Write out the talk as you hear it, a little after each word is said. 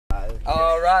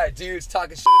right, dudes,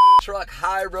 talking truck,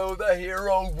 Hyro the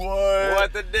Hero,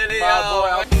 what the dilly,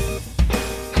 my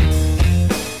boy.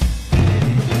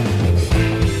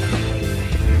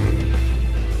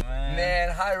 Man,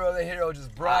 Hyro the Hero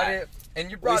just brought it,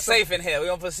 and you brought. We safe in here. We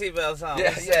don't put seatbelts on. Yeah,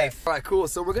 We're safe. All right, cool.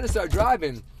 So we're gonna start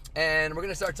driving, and we're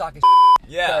gonna start talking.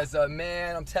 Yeah. Because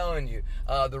man, I'm telling you,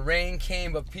 the rain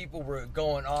came, but people were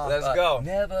going off. Let's go.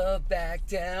 Never back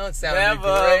down.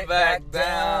 Never back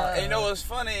down. And you know what's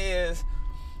funny is,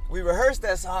 we rehearsed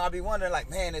that song. I'll be wondering, like,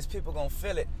 man, is people gonna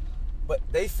feel it? But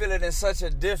they feel it in such a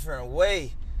different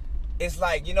way. It's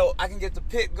like, you know, I can get the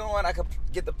pit going, I could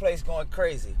get the place going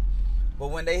crazy. But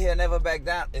when they hear Never Back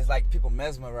Down, it's like people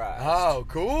mesmerized. Oh,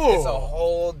 cool. It's a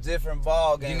whole different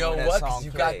ball game. You know when what? That song Because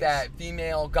you plays. got that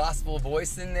female gospel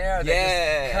voice in there. That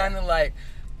Yeah. just kind of like,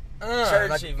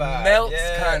 churchy like vibe. melts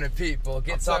Yeah. kind of people. I'm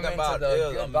Get talking some into about the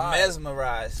good a vibe.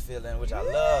 mesmerized feeling, which I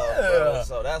love, bro.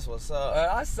 So that's what's up.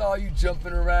 I saw you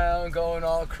jumping around, going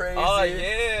all crazy. Oh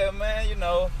yeah, man. You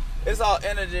know, it's all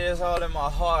energy. It's all in my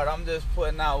heart. I'm just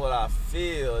putting out what I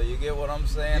feel. You get what I'm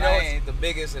saying? You know, I ain't the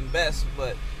biggest and best,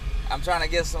 but I'm trying to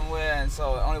get somewhere, and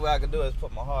so the only way I can do it is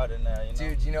put my heart in there. You know?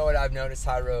 Dude, you know what I've noticed,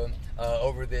 Hyro,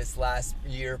 over this last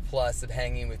year plus of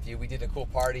hanging with you? We did a cool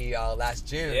party last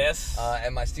June. Yes.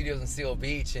 At my studios in Seal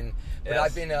Beach, but Yes.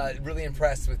 I've been really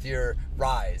impressed with your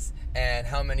rise and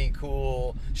how many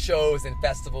cool shows and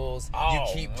festivals you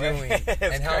keep doing,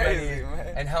 and how crazy,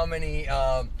 many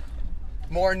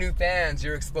more new fans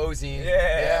you're exposing.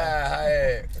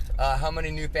 Yeah. How many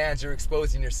new fans you're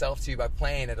exposing yourself to by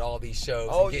playing at all these shows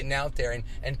and getting out there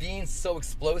and being so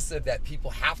explosive that people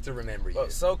have to remember you.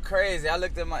 So crazy. I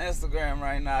looked at my Instagram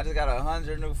right now. I just got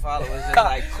 100 new followers just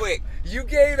like quick. You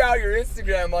gave out your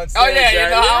Instagram on stage. Oh, yeah, you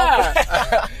know.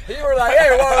 Yeah. You were like,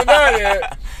 hey, what about it?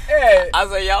 Hey. I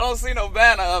said, y'all don't see no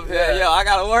banner up here. Yeah. Yo, I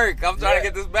gotta work. I'm trying to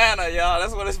get this banner, y'all.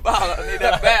 That's what it's about. I need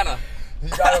that banner. You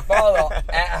gotta follow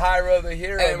at Hyro the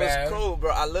Hero, And it man. was cool,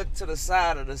 bro. I looked to the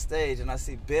side of the stage and I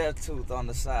see Beartooth on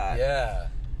the side. Yeah.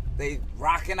 They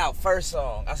rocking out first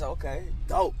song. I said, okay,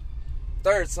 dope.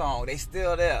 Third song, they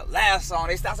still there. Last song,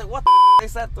 they still. I said, what the They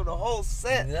sat through the whole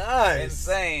set. Nice.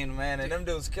 Insane, man. And them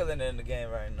dudes killing it in the game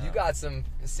right now. You got some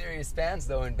serious fans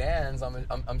though in bands.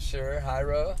 I'm sure,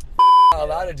 Hyro. A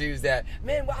lot of dudes that,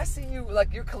 man, well, I see you,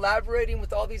 like, you're collaborating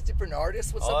with all these different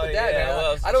artists. What's up with that, man?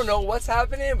 Well, I don't know what's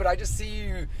happening, but I just see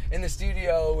you in the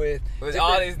studio with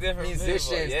all these different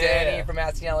musicians. people. Danny from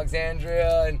Asking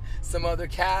Alexandria and some other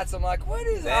cats. I'm like, what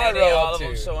is Danny, Hyro all up of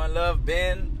them to? showing love.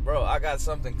 Ben, bro, I got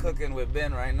something cooking with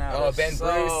Ben right now. Oh, Ben so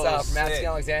Bruce from Asking sick.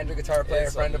 Alexandria, guitar player,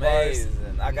 It's friend amazing. of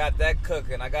ours. I got that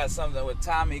cooking. I got something with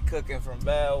Tommy cooking from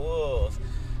Bad Wolves.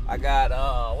 I got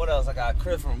what else? I got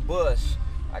Chris from Bush.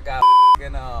 I got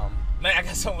man, I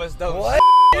got so much dope What?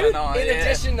 going on. In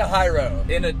addition to Hyro.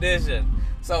 In addition.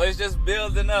 So it's just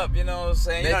building up, you know what I'm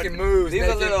saying? Making moves, these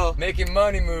are little, making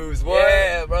money moves. What?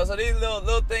 Yeah, bro. So these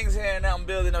little things here and now I'm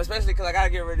building up, especially because I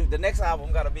gotta get ready. The next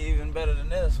album gotta be even better than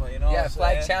this one, you know? Yeah, what I'm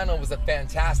Flag saying? Channel was a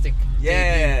fantastic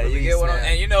Yeah, debut you get what release, I'm.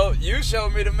 man. And you know, you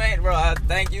showed me the main, bro. I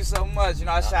thank you so much. You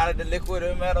know, I shouted the Liquid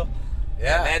and Metal.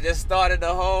 Yeah. And that just started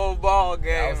the whole ball game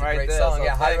That was a right great there. song. So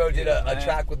Yeah, thank Hyro you, did a man.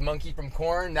 track with Monkey from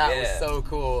Korn. That was Yeah. so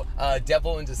cool.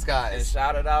 Devil in And Disguise.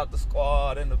 shouted out the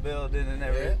squad in the building and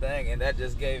everything, and that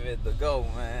just gave it the go,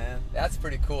 man. That's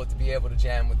pretty cool to be able to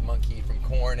jam with Monkey from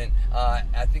Korn. And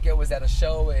I think it was at a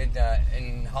show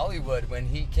in Hollywood when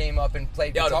he came up and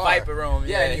played Yo, guitar. the Viper Room.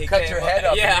 Yeah, and he you cut came your up- head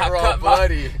up Yeah, and you were I all cut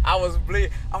bloody. I was bleeding.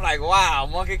 I'm like, wow,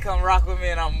 Monkey come rock with me,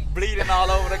 and I'm bleeding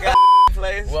all over the guy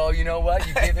place. Well, you know what?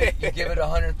 You give it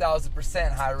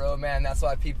 100,000%, Hyro, man. That's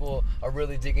why people are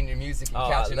really digging your music and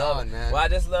catching I love on, it. man. Well, I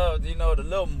just love, you know, the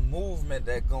little movement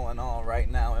that's going on right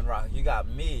now in rock. You got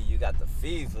me, you got the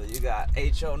Fever, you got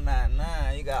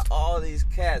HO99, you got all these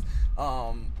cats.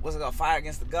 What's it called? Fire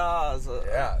Against the Gods.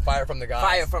 Yeah, Fire from the Gods.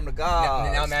 Fire from the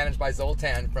Gods. Now managed by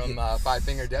Zoltan from Five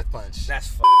Finger Death Punch.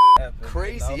 That's epic,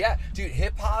 Crazy, you know? yeah, dude.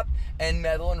 Hip hop and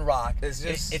metal and rock. It's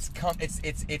just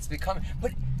it's becoming,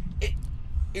 but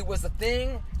it was a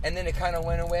thing, and then it kind of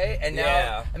went away, and now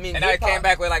Yeah. I mean, and now it hip-hop- came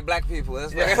back with like black people.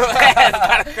 It's Yeah.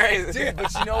 kind of crazy, dude.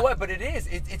 But you know what? But it is.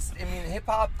 It's. I mean, hip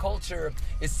hop culture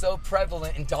is so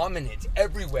prevalent and dominant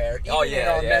everywhere, even in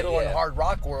our metal and hard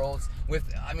rock worlds. With,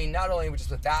 I mean, not only just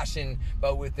with fashion,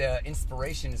 but with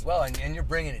inspiration as well. And you're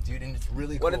bringing it, dude, and it's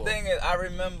really cool. Well, the thing is, I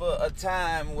remember a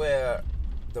time where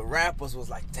the rappers was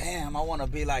like, damn, I want to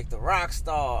be like the rock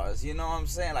stars. You know what I'm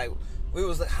saying? Like, we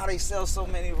was like, how they sell so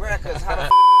many records? How the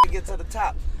they get to the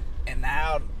top? And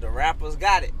now the rappers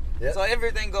got it. Yep. So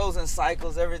everything goes in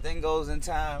cycles. Everything goes in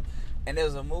time. And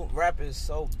there's a move. Rap is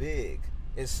so big.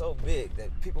 It's so big that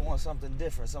people want something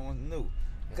different, something new.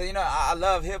 Because, you know, I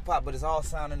love hip-hop, but it's all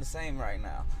sounding the same right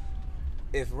now.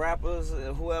 If rappers,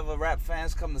 whoever rap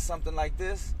fans come to something like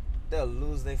this, they'll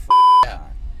lose their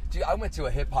mind. Dude, I went to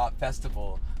a hip-hop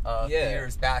festival a few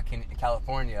years back in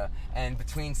California, and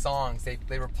between songs,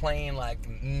 they were playing, like,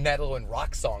 metal and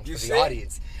rock songs for the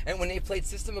audience. And when they played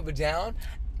System of a Down,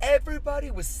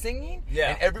 everybody was singing,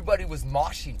 and everybody was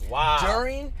moshing.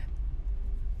 Wow.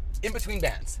 In between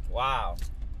bands. Wow.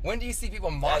 When do you see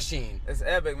people moshing? It's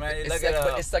epic, man.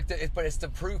 It's the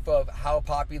proof of how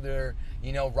popular,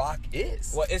 you know, rock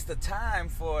is. Well, it's the time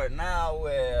for it now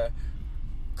where,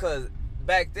 because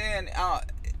back then,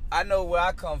 I know where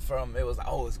I come from, it was like,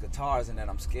 oh, it's guitars and then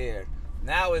I'm scared.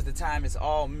 Now is the time it's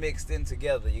all mixed in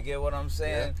together. You get what I'm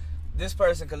saying? Yeah. This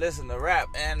person could listen to rap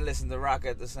and listen to rock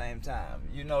at the same time.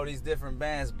 You know, these different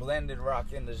bands blended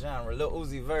rock in the genre. Lil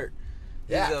Uzi Vert.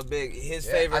 His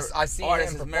favorite artist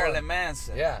is Marilyn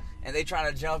Manson. Yeah. And they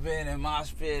trying to jump in and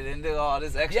mosh pit and do all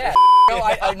this extra shit. No,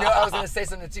 I know I was going to say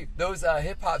something too. Those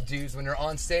hip-hop dudes, when they're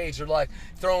on stage, they're like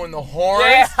throwing the horns.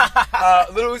 Yeah.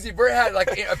 Lil Uzi Vert had like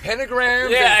a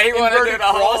pentagram. Yeah, he wanted to do the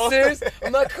crosses.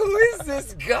 I'm like, who is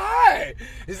this guy?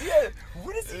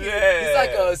 What is he? Yeah. He's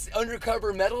like a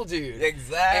undercover metal dude.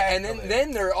 Exactly. And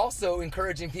then they're also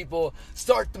encouraging people,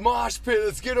 start the mosh pit.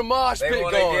 Let's get a mosh pit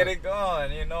going. They want to get it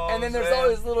going, you know. And then there's all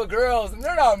these little girls, and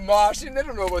they're not moshing. They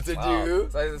don't know what to do.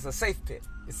 So it's a safe pit.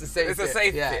 It's a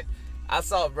safe pit. I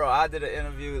saw, bro, I did an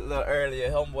interview a little earlier.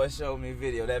 Homeboy showed me a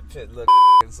video. That pit looked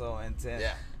so intense.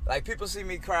 Yeah. Like, people see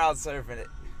me crowd surfing it,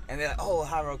 and they're like, oh,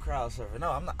 Hyro crowd surfing.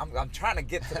 No, I'm not. I'm trying to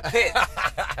get to the pit,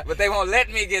 but they won't let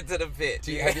me get to the pit.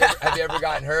 Have you ever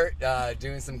gotten hurt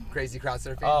doing some crazy crowd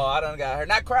surfing? Oh, I done got hurt.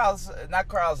 Not crowd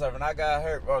surfing. I got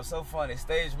hurt, bro. So funny.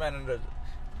 Stage manager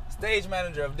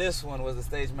of this one was the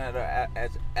stage manager at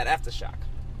Aftershock.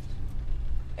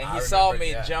 And he saw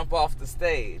me jump off the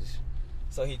stage.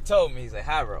 So he told me, he said,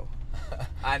 Hyro,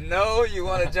 I know you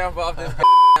want to jump off this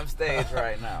damn stage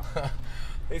right now.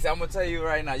 He said, I'm going to tell you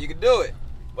right now, you can do it,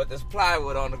 but there's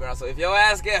plywood on the ground. So if your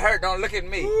ass get hurt, don't look at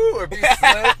me. Ooh, or be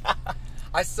slip.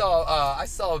 I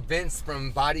saw Vince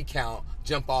from Body Count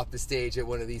jump off the stage at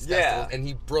one of these festivals, and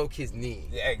he broke his knee.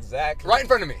 Yeah, exactly. Right in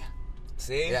front of me.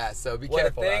 See? Yeah, so be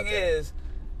careful. The thing is,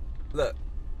 look,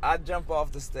 I jump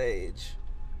off the stage,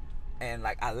 and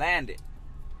like I landed.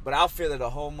 But I'll feel it a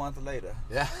whole month later.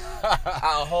 Yeah.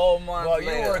 A whole month later.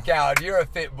 Well, you work out. You're a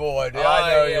fit boy, dude. Oh, I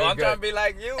know you're I'm good. trying to be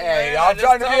like you, hey, man. I'm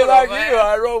trying to be like you,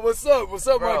 Hyro. What's up? What's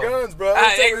up, bro. my guns, bro?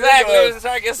 Exactly. I was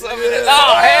trying to get some of this.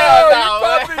 Oh, hell no.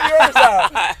 You're popping yours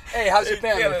out. Hey, how's your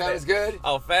family? Family's good?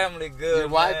 Oh, family good. Your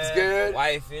wife's good?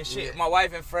 Wifey. My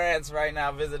wife in France right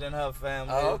now visiting her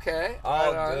family. Oh, okay.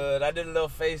 All good. I did a little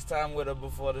FaceTime with her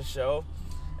before the show.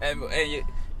 And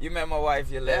you met my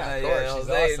wife, Yelena. Yeah, of course.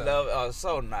 She's awesome.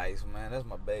 So nice, man. That's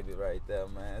my baby right there,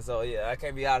 man. So, yeah, I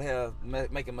can't be out here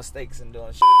making mistakes and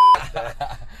doing shit like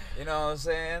that. You know what I'm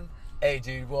saying? Hey,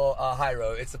 dude. Well,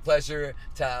 Hyro, it's a pleasure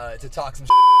to talk some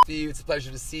to you. It's a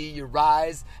pleasure to see your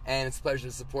rise, and it's a pleasure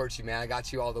to support you, man. I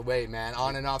got you all the way, man.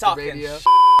 On and off the radio.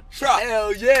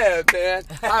 Hell yeah, man.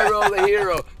 Hyro the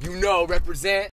hero. You know, represent.